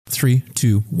3,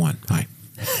 2, 1. Hi.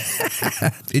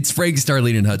 It's Frank,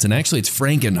 Starlene, and Hudson. Actually, it's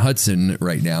Frank and Hudson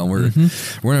right now. We're in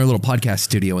our little podcast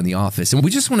studio in the office, and we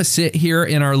just want to sit here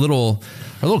in our little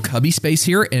cubby space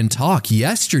here and talk.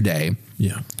 Yesterday,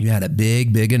 you had a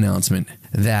big announcement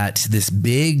that this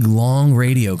big, long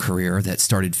radio career that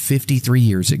started 53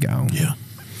 years ago. Yeah.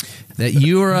 That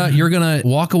you're going to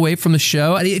walk away from the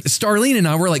show. Starlene and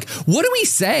I were like, what do we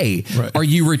say? Right. Are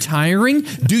you retiring?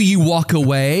 Do you walk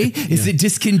away? Is it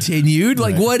discontinued?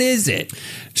 Like, what is it?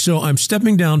 So I'm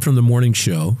stepping down from the morning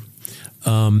show.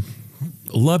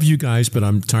 Love you guys, but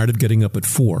I'm tired of getting up at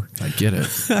 4. I get it.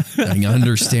 I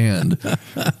understand.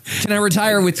 Can I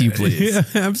retire with you, please? Yeah,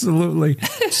 absolutely.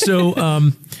 So,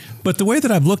 but the way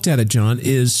that I've looked at it, John,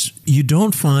 is you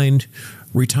don't find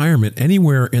retirement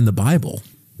anywhere in the Bible.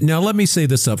 Now, let me say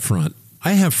this up front.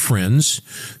 I have friends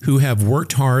who have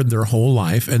worked hard their whole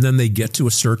life, and then they get to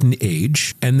a certain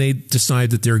age and they decide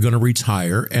that they're going to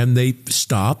retire and they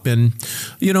stop. And,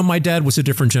 you know, my dad was a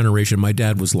different generation. My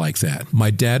dad was like that. My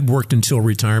dad worked until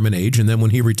retirement age, and then when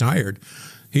he retired,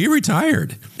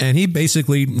 and he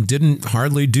basically didn't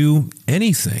hardly do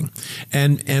anything.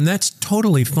 And that's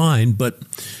totally fine. But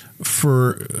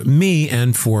for me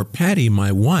and for Patty,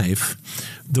 my wife,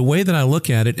 the way that I look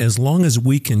at it, as long as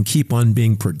we can keep on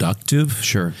being productive,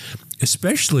 Sure.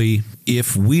 especially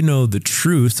if we know the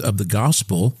truth of the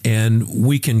gospel and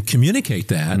we can communicate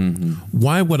that,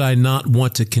 why would I not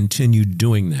want to continue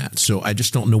doing that? So I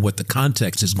just don't know what the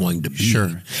context is going to be.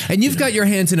 Sure. And you've got your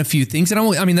hands in a few things. And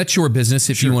I mean, that's your business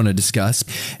if you want to discuss.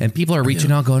 And people are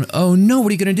reaching out going, oh, no, what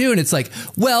are you going to do? And it's like,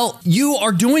 well, you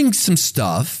are doing some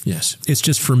stuff. Yes. It's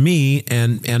just for me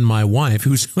and my wife,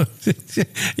 who's,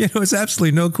 you know, it's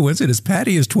absolutely no coincidence.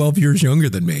 Patty is 12 years younger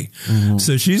than me.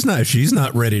 So she's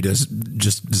not ready to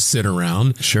just sit around.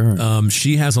 Sure.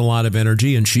 She has a lot of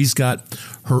energy, and she's got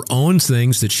her own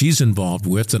things that she's involved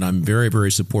with that I'm very,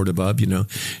 very supportive of. You know,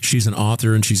 she's an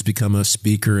author, and she's become a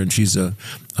speaker, and she's a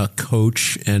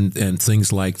coach and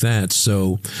things like that.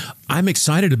 So I'm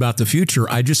excited about the future.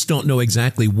 I just don't know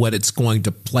exactly what it's going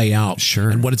to play out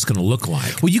and what it's going to look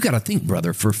like. Well, you got to think,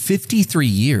 brother, for 53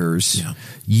 years,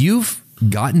 you've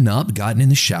gotten in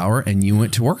the shower, and you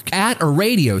went to work at a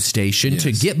radio station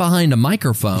to get behind a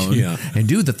microphone and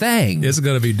do the thing. It's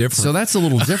going to be different. So that's a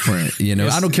little different. You know,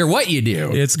 I don't care what you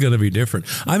do. It's going to be different.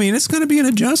 I mean, it's going to be an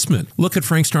adjustment. Look at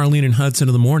Frank, Starlene, and Hudson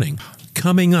in the morning.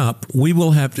 Coming up, we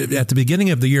will have, at the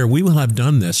beginning of the year, we will have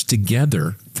done this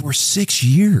together for 6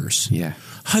 years. Yeah.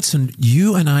 Hudson,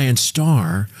 you and I and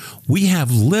Star, we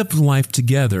have lived life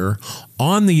together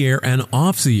on the air and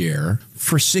off the air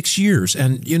for 6 years.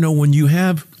 And, you know, when you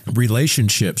have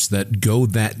relationships that go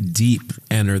that deep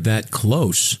and are that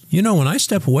close, you know, when I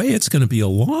step away, it's going to be a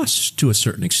loss to a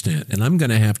certain extent, and I'm going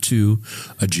to have to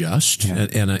adjust.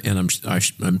 And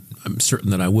I'm certain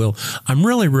that I will. I'm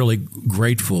really, really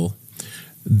grateful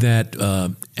that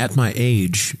at my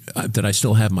age, that I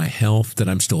still have my health, that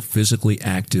I'm still physically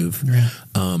active.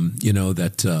 You know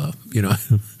that you know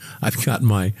I've got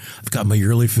my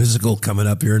yearly physical coming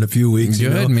up here in a few weeks. Good, you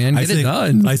know? Man, get it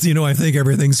done. I think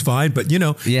everything's fine, but you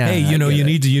know, hey, you know, you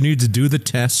need to do the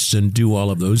tests and do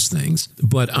all of those things.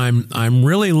 But I'm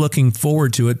really looking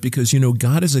forward to it because, you know,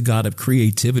 God is a God of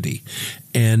creativity,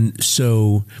 and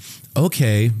so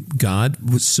okay,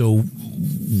 God, so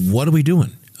what are we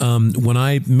doing? When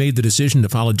I made the decision to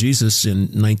follow Jesus in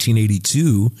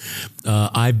 1982,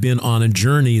 I've been on a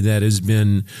journey that has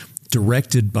been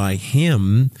directed by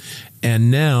Him, and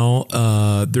now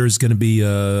there's going to be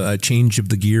a change of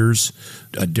the gears,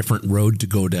 a different road to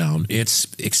go down. It's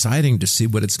exciting to see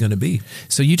what it's going to be.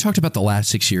 So you talked about the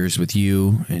last 6 years with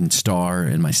you and Star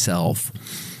and myself.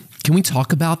 Can we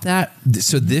talk about that?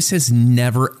 So this has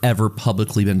never, ever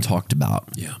publicly been talked about.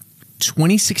 Yeah.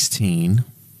 2016...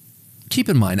 Keep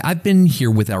in mind, I've been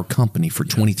here with our company for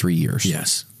 23 years.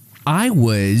 Yes. I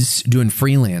was doing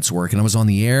freelance work, and I was on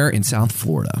the air in South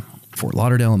Florida, Fort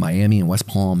Lauderdale and Miami and West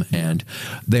Palm, and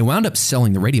they wound up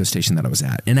selling the radio station that I was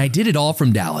at. And I did it all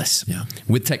from Dallas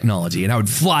with technology, and I would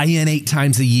fly in 8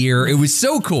 times a year. It was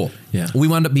so cool. Yeah. We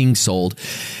wound up being sold.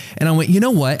 And I went, you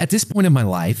know what? At this point in my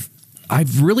life,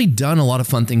 I've really done a lot of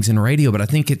fun things in radio, but I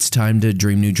think it's time to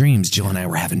dream new dreams. Jill and I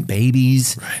were having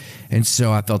babies. Right. And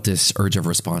so I felt this urge of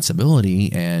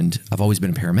responsibility, and I've always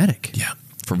been a paramedic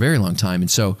for a very long time. And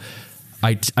so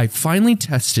I finally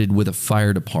tested with a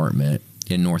fire department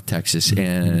in North Texas,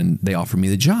 and they offered me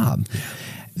the job. Yeah.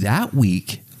 That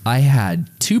week, I had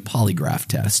 2 polygraph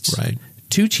tests,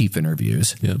 2 chief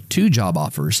interviews, 2 job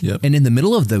offers. And in the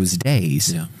middle of those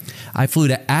days, I flew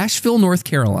to Asheville, North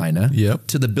Carolina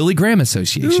to the Billy Graham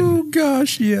Association. Oh,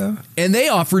 gosh, yeah. And they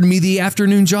offered me the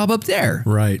afternoon job up there.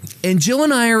 Right. And Jill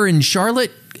and I are in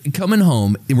Charlotte, coming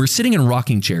home, and we're sitting in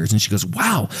rocking chairs, and she goes,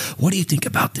 "Wow, what do you think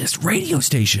about this radio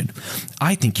station?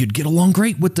 I think you'd get along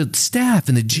great with the staff,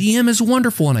 and the GM is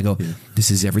wonderful." And I go,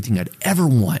 "This is everything I'd ever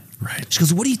want." Right. She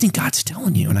goes, "What do you think God's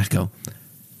telling you?" And I go,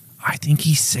 "I think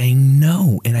he's saying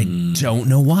no, and I don't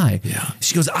know why." Yeah.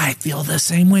 She goes, "I feel the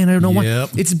same way, and I don't know why."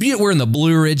 It's we're in the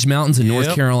Blue Ridge Mountains in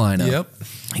North Carolina. Yep.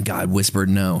 And God whispered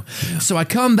no. Yeah. So I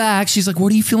come back. She's like,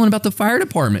 "What are you feeling about the fire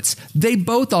departments? They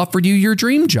both offered you your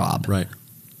dream job." Right.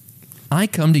 I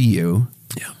come to you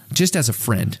just as a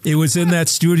friend. It was in that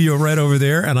studio right over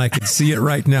there, and I can see it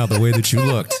right now, the way that you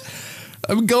looked.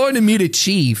 I'm going to meet a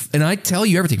chief, and I tell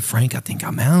you everything. "Frank, I think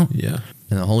I'm out." Yeah.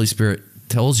 And the Holy Spirit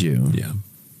tells you,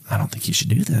 "I don't think you should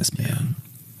do this, man."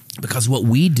 Because what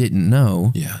we didn't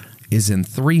know is in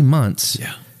 3 months,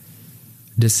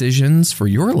 decisions for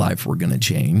your life were going to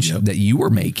change that you were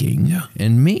making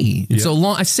and me. So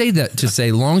I say that to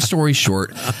say, long story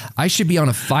short, I should be on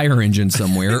a fire engine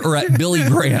somewhere or at Billy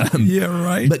Graham.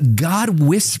 Right. But God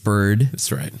whispered,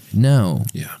 "That's right. No."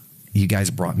 Yeah. You guys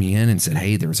brought me in and said,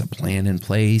 "Hey, there's a plan in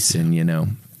place. And,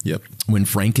 when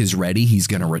Frank is ready, he's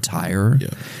going to retire.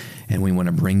 And we want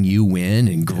to bring you in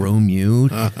and groom you."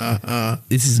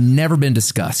 This has never been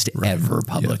discussed ever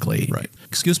publicly. Right.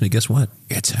 Excuse me, guess what?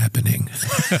 It's happening.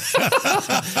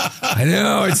 I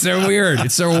know. It's so weird.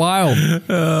 It's so wild.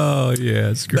 Oh,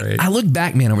 yeah, it's great. But I look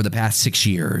back, man, over the past 6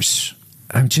 years,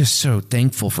 I'm just so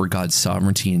thankful for God's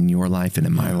sovereignty in your life and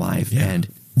in my life. And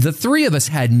the three of us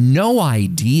had no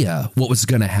idea what was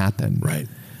going to happen. Right.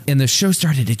 And the show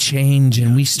started to change,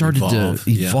 and we started to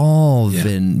evolve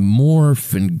and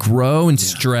morph and grow and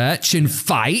stretch and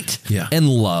fight and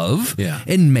love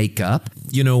and make up.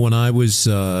 When I was,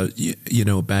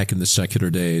 back in the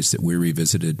secular days that we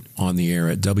revisited on the air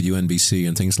at WNBC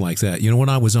and things like that, when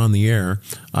I was on the air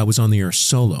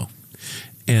solo.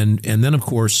 And then, of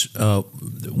course,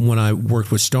 when I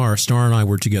worked with Star and I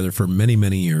were together for many,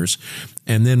 many years.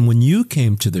 And then when you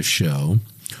came to the show,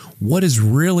 what is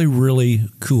really, really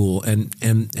cool and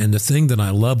the thing that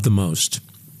I love the most,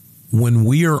 when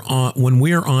we are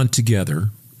on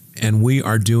together and we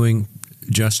are doing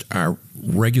just our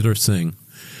regular thing,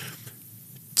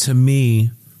 to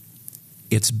me,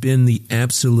 it's been the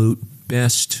absolute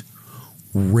best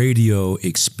radio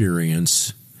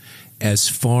experience as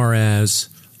far as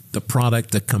the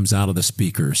product that comes out of the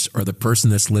speakers or the person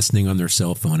that's listening on their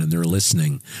cell phone and they're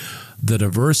listening. The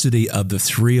diversity of the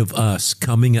three of us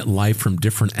coming at life from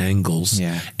different angles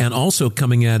and also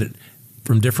coming at it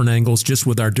from different angles just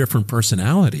with our different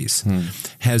personalities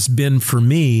has been, for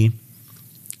me,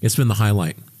 it's been the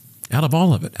highlight. Out of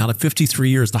all of it, out of 53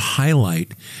 years, the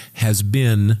highlight has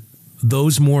been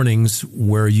those mornings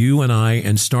where you and I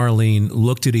and Starlene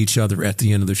looked at each other at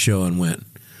the end of the show and went,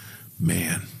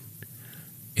 "Man,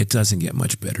 it doesn't get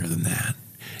much better than that."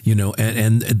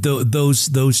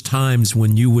 Those times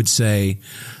when you would say,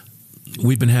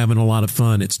 "We've been having a lot of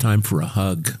fun, it's time for a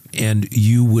hug," and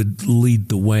you would lead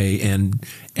the way, and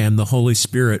the Holy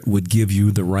Spirit would give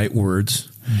you the right words,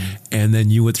 and then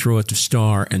you would throw it to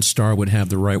Star, and Star would have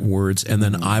the right words, and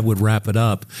then I would wrap it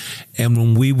up. And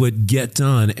when we would get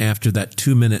done after that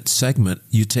 2-minute segment,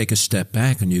 you take a step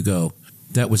back and you go,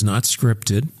 "That was not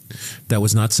scripted. That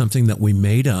was not something that we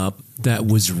made up. That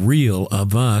was real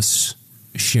of us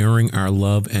sharing our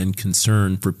love and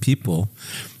concern for people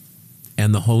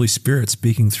and the Holy Spirit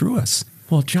speaking through us."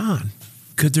 Well, John,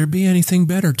 could there be anything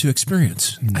better to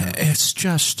experience? No. It's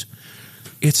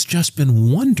just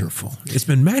been wonderful. It's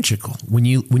been magical. When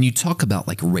you talk about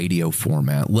like radio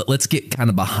format, let's get kind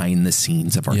of behind the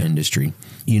scenes of our industry.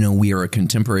 We are a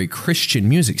contemporary Christian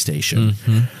music station.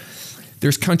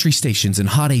 There's country stations and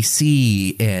hot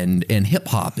AC and hip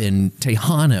hop and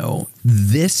Tejano.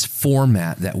 This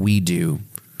format that we do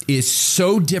is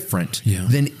so different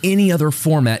than any other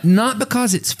format, not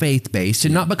because it's faith-based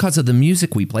and not because of the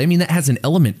music we play. I mean, that has an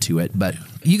element to it, but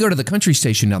you go to the country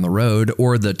station down the road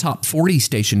or the top 40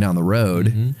 station down the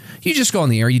road, you just go on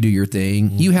the air, you do your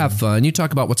thing, you have fun, you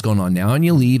talk about what's going on now, and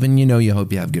you leave, and you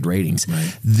hope you have good ratings.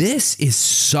 Right. This is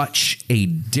such a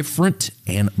different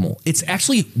animal. It's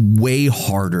actually way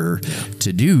harder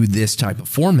to do this type of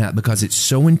format because it's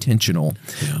so intentional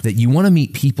that you want to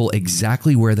meet people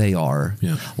exactly where they are,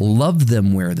 love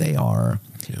them where they are,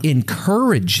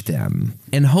 encourage them,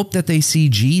 and hope that they see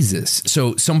Jesus.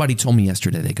 So somebody told me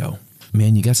yesterday, they go,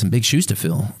 "Man, you got some big shoes to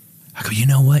fill." I go, "You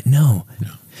know what? No.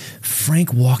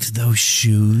 Frank walked those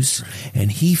shoes,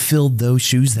 and he filled those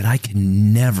shoes that I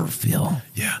can never fill."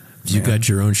 Yeah. You got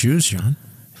your own shoes, John.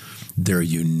 They're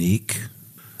unique.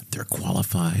 They're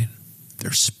qualified.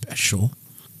 They're special.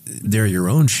 They're your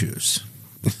own shoes.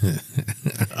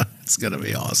 It's going to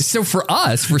be awesome. So for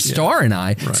us, for Star and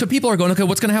I, so people are going, okay,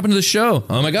 what's going to happen to the show?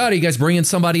 Oh my God, are you guys bringing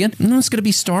somebody in? No, it's going to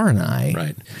be Star and I.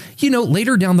 Right.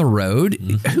 Later down the road,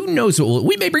 who knows?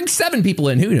 We may bring 7 people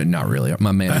in. Who? Not really.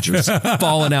 My manager's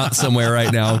falling out somewhere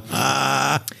right now.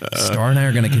 Star and I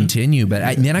are going to continue. But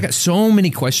I got so many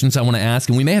questions I want to ask,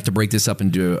 and we may have to break this up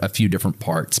into a few different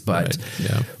parts. But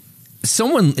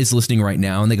someone is listening right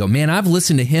now, and they go, man, I've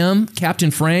listened to him,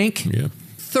 Captain Frank,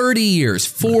 30 years,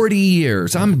 40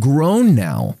 years. I'm grown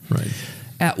now. Right.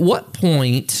 At what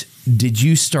point did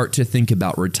you start to think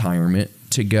about retirement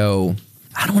to go,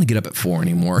 I don't want to get up at 4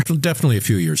 anymore? Definitely a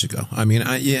few years ago. I mean,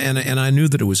 I knew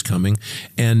that it was coming.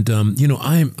 And,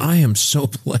 I am so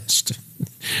blessed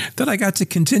that I got to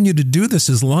continue to do this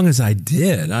as long as I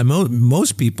did.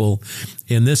 Most people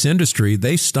in this industry,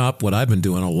 they stopped what I've been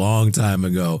doing a long time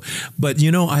ago. But,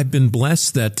 I've been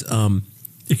blessed that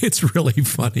it's really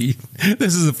funny.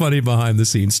 This is a funny behind the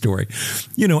scenes story.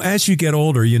 As you get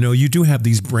older, you do have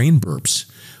these brain burps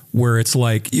where it's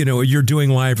like, you're doing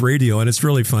live radio, and it's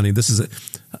really funny. This is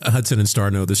Hudson and Star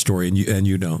know this story, and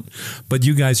you don't. But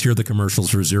you guys hear the commercials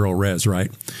for Zero Res, right?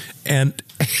 And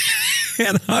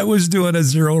I was doing a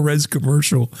Zero Res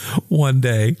commercial one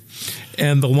day,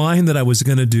 and the line that I was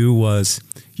going to do was,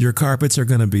 your carpets are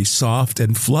going to be soft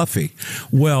and fluffy.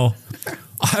 Well,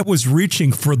 I was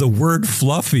reaching for the word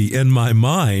fluffy in my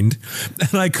mind,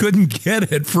 and I couldn't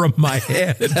get it from my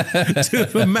head to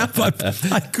the mouth.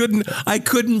 I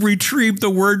couldn't retrieve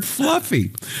the word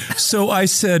fluffy. So I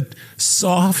said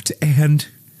soft and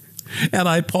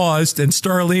I paused, and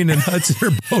Starlene and Hudson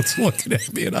are both looking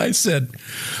at me, and I said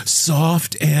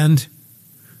soft and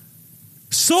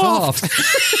soft.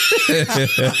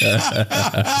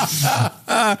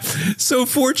 So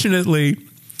fortunately,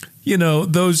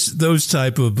 those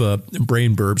type of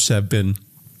brain burps have been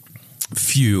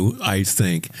few, I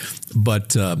think. But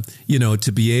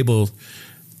to be able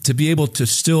to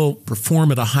still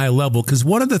perform at a high level, because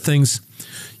one of the things,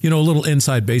 a little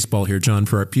inside baseball here, John,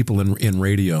 for our people in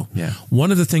radio. Yeah.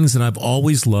 One of the things that I've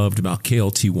always loved about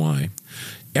KLTY,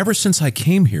 ever since I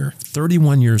came here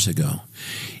 31 years ago,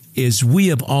 is we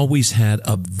have always had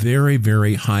a very,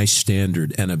 very high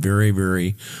standard and a very,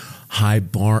 very high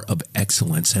bar of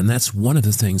excellence. And that's one of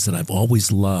the things that I've always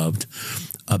loved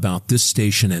about this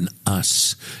station and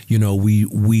us. We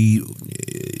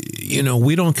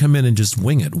don't come in and just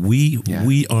wing it.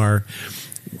 We are,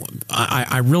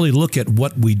 I really look at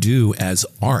what we do as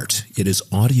art. It is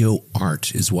audio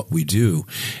art is what we do.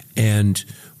 And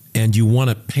you want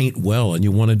to paint well, and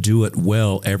you want to do it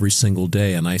well every single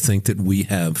day. And I think that we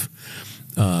have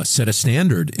set a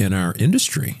standard in our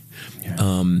industry.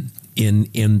 Yeah.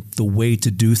 In the way to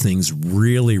do things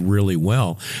really, really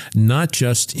well, not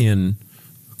just in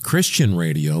Christian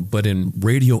radio, but in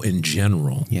radio in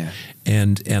general. Yeah.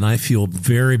 And I feel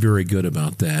very, very good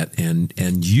about that.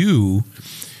 And you,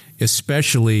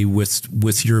 especially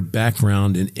with your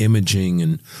background in imaging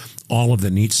and all of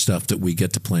the neat stuff that we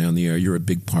get to play on the air, you're a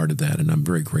big part of that, and I'm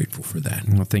very grateful for that.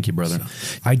 Well, thank you, brother.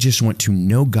 So, I just want to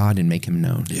know God and make him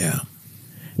known. Yeah.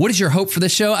 What is your hope for the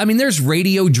show? I mean, there's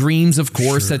Radio Dreams, of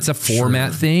course. That's a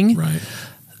format thing. Right.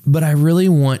 But I really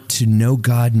want to know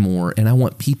God more, and I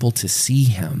want people to see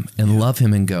him and love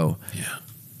him and go,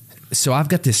 so I've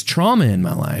got this trauma in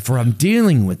my life, or I'm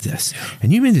dealing with this.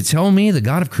 And you mean to tell me the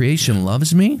God of creation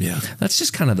loves me? Yeah. That's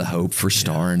just kind of the hope for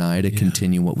Star and I to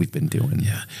continue what we've been doing.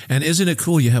 Yeah. And isn't it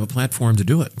cool you have a platform to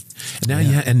do it?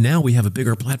 And now we have a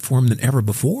bigger platform than ever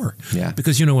before. Yeah.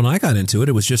 Because, when I got into it,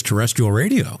 it was just terrestrial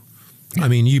radio. I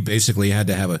mean, you basically had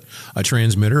to have a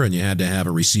transmitter, and you had to have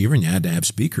a receiver, and you had to have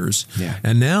speakers. Yeah.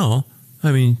 And now,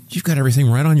 I mean, you've got everything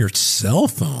right on your cell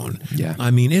phone. Yeah.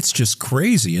 I mean, it's just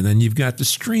crazy. And then you've got the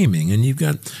streaming, and you've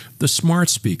got the smart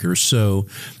speakers. So,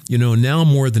 now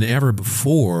more than ever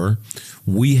before,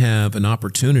 we have an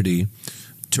opportunity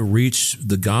to reach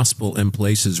the gospel in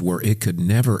places where it could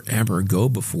never, ever go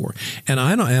before. And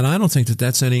I don't think that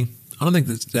that's any I don't think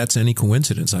that's any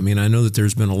coincidence. I mean, I know that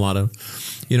there's been a lot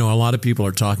of people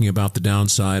are talking about the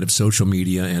downside of social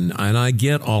media, and I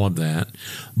get all of that,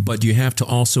 but you have to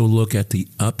also look at the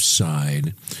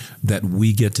upside that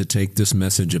we get to take this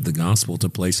message of the gospel to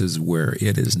places where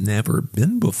it has never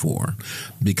been before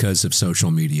because of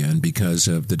social media and because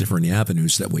of the different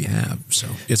avenues that we have. So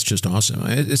it's just awesome.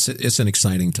 It's an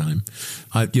exciting time.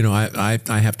 I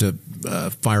have to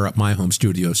fire up my home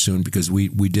studio soon because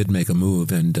we did make a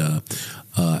move, and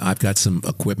I've got some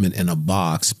equipment in a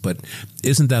box, but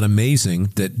isn't that amazing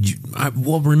that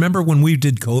remember when we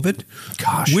did COVID?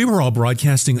 Gosh. We were all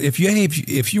broadcasting. If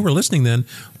you were listening then,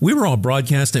 we were all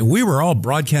broadcasting. We were all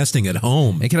broadcasting at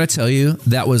home. And can I tell you,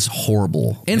 that was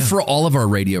horrible. And for all of our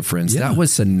radio friends, that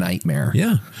was a nightmare.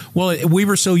 Yeah. Well, we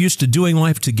were so used to doing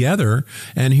life together,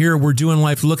 and here we're doing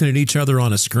life looking at each other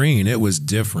on a screen. It was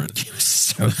different. It was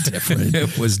so different.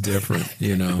 It was different,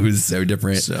 It was so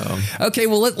different. So. Okay,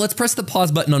 well, let's press the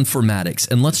pause button on Formatics,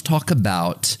 and let's talk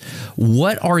about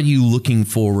what are you looking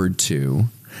forward to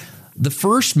the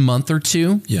first month or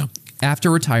two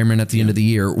after retirement at the end of the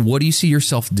year. What do you see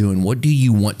yourself doing? What do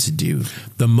you want to do?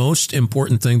 The most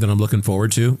important thing that I'm looking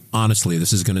forward to, honestly,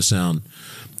 this is going to sound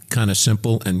kind of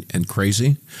simple and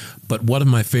crazy, but one of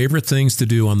my favorite things to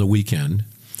do on the weekend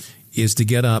is to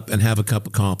get up and have a cup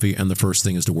of coffee, and the first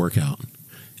thing is to work out.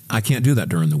 I can't do that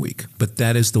during the week, but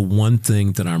that is the one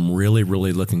thing that I'm really,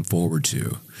 really looking forward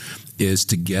to, is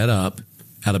to get up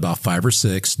at about 5 or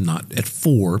 6, not at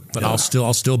 4, but I'll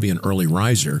still be an early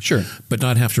riser. Sure. But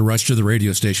not have to rush to the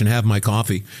radio station, have my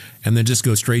coffee, and then just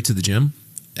go straight to the gym.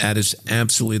 That is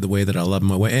absolutely the way that I love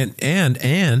my way.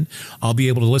 And I'll be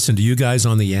able to listen to you guys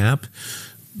on the app,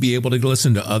 be able to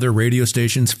listen to other radio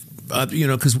stations,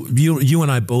 because you and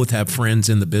I both have friends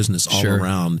in the business all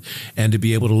around, and to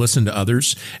be able to listen to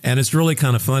others. And it's really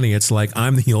kind of funny. It's like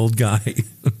I'm the old guy.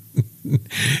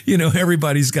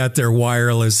 Everybody's got their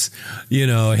wireless,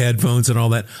 headphones and all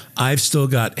that. I've still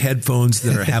got headphones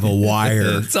that have a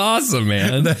wire. It's awesome,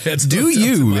 man. Do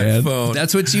you, man? Phone.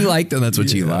 That's what you like, then that's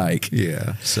what you like.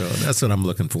 Yeah. So that's what I'm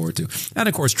looking forward to. And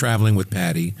of course, traveling with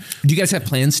Patty. Do you guys have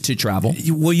plans to travel?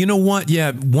 Well, you know what?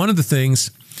 Yeah. One of the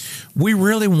things we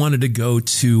really wanted to go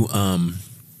to,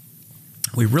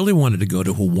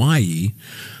 Hawaii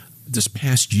this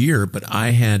past year, but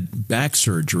I had back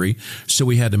surgery, so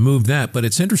we had to move that. But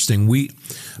it's interesting.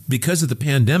 Because of the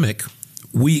pandemic,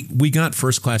 we got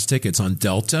first class tickets on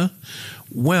Delta.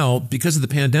 Well, because of the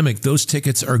pandemic, those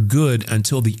tickets are good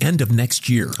until the end of next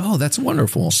year. Oh, that's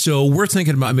wonderful. So we're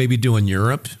thinking about maybe doing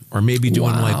Europe, or maybe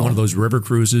doing like one of those river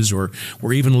cruises, or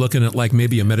we're even looking at like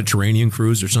maybe a Mediterranean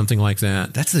cruise or something like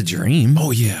that. That's the dream.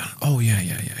 Oh, yeah.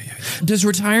 Does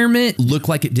retirement look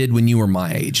like it did when you were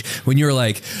my age? When you were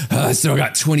like, I still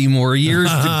got 20 more years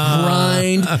to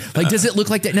grind? Like, does it look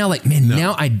like that now? Like, man,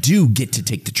 now I do get to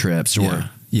take the trips, or...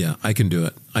 Yeah, I can do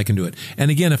it. And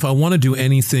again, if I want to do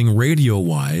anything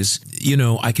radio-wise,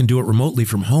 I can do it remotely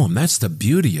from home. That's the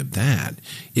beauty of that,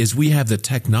 is we have the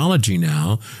technology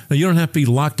now. You don't have to be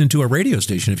locked into a radio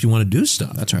station if you want to do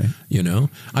stuff. That's right.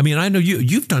 I mean, I know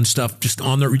you've done stuff just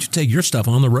you take your stuff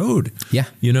on the road. Yeah.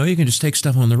 You can just take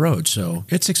stuff on the road. So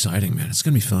it's exciting, man. It's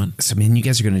going to be fun. So, man, you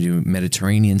guys are going to do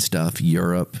Mediterranean stuff,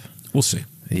 Europe. We'll see.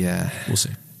 Yeah. We'll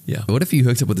see. Yeah. What if you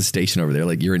hooked up with a station over there,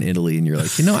 like you're in Italy, and you're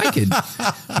like, I could,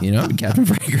 I'm Captain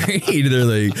Frank Reed. They're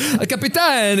like,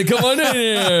 Capitan, come on in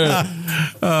here.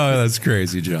 Oh, that's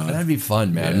crazy, John. That'd be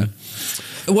fun, man.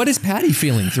 Yeah. What is Patty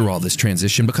feeling through all this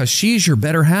transition? Because she's your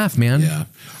better half, man. Yeah.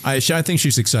 I think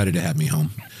she's excited to have me home.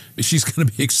 She's going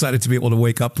to be excited to be able to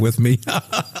wake up with me.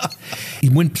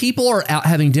 When people are out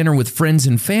having dinner with friends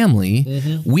and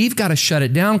family, we've got to shut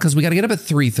it down because we got to get up at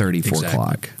 3:30, 4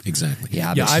 o'clock. Exactly.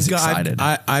 Yeah, excited.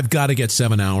 I've got to get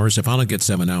 7 hours. If I don't get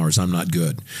 7 hours, I'm not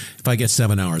good. If I get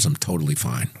 7 hours, I'm totally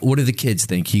fine. What do the kids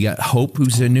think? You got Hope,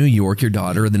 who's in New York, your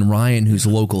daughter, and then Ryan, who's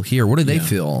local here. What do they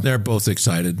feel? They're both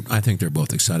excited. I think they're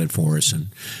both excited for us. And,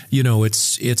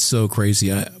 it's so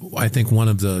crazy. I think one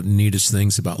of the neatest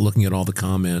things about looking at all the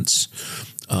comments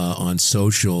on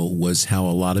social was how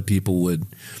a lot of people would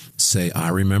say, I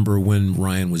remember when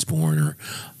Ryan was born, or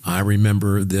I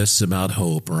remember this about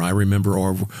Hope, or I remember,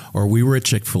 or we were at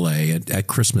Chick-fil-A at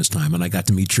Christmas time and I got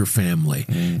to meet your family.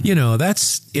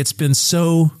 It's been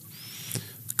so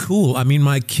cool. I mean,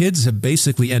 my kids have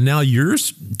basically, and now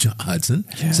yours, Hudson,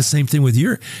 it's the same thing with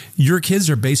your kids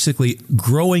are basically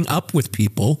growing up with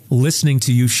people listening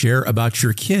to you share about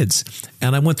your kids.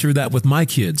 And I went through that with my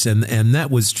kids, and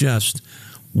that was just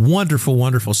wonderful,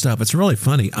 wonderful stuff. It's really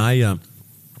funny. I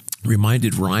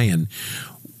reminded Ryan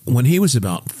when he was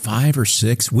about 5 or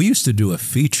 6, we used to do a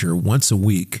feature once a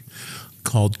week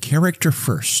called Character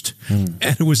First. And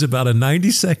it was about a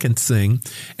 90-second thing.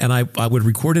 And I would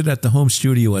record it at the home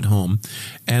studio at home,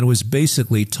 and was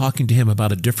basically talking to him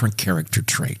about a different character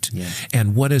trait. Yeah.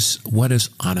 And what does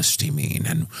honesty mean?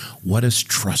 And what does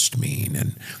trust mean?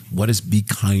 And what does be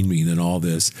kind mean? And all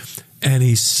this. And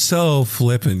he's so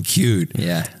flippin' cute.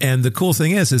 Yeah. And the cool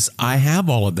thing is I have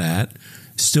all of that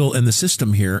still in the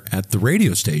system here at the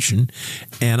radio station.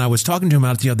 And I was talking to him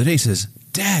about it the other day. He says,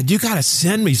 Dad, you got to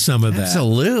send me some of that.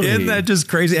 Absolutely. Isn't that just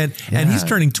crazy? And he's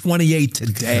turning 28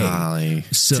 today. Golly.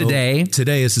 So Today?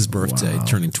 Today is his birthday, Wow.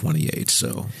 turning 28.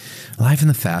 So Life in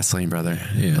the fast lane, brother.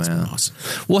 yeah, it's Wow. awesome.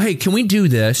 Well, hey, can we do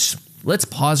this? Let's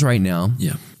pause right now.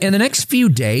 Yeah. In the next few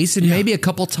days and maybe a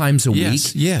couple times a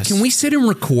Yes, week, yes. can we sit and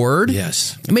record?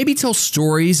 Yes. Maybe tell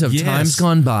stories of Yes. times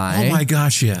gone by. Oh my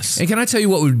gosh, yes. And can I tell you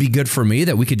what would be good for me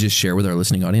that we could just share with our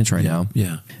listening audience right now?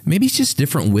 Yeah. Maybe it's just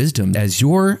different wisdom as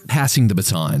you're passing the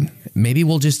baton. Maybe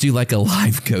we'll just do like a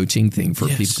live coaching thing for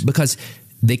Yes. people because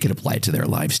they could apply it to their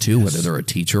lives too, whether they're a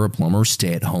teacher, a plumber,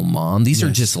 stay-at-home mom. These are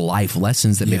Yes. just life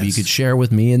lessons that maybe you Yes. could share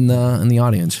with me in the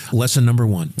audience. Lesson number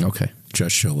 1. Okay.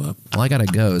 Just show up. Well, I gotta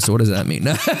go. So what does that mean?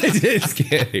 No, just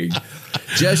kidding.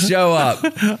 Just show up.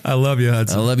 I love you, I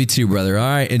Hudson. love you too, brother. All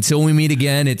right. Until we meet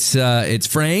again, it's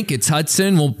Frank, it's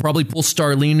Hudson. We'll probably pull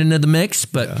Starlene into the mix,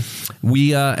 but we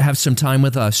have some time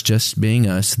with us, just being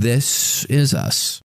us. This is us.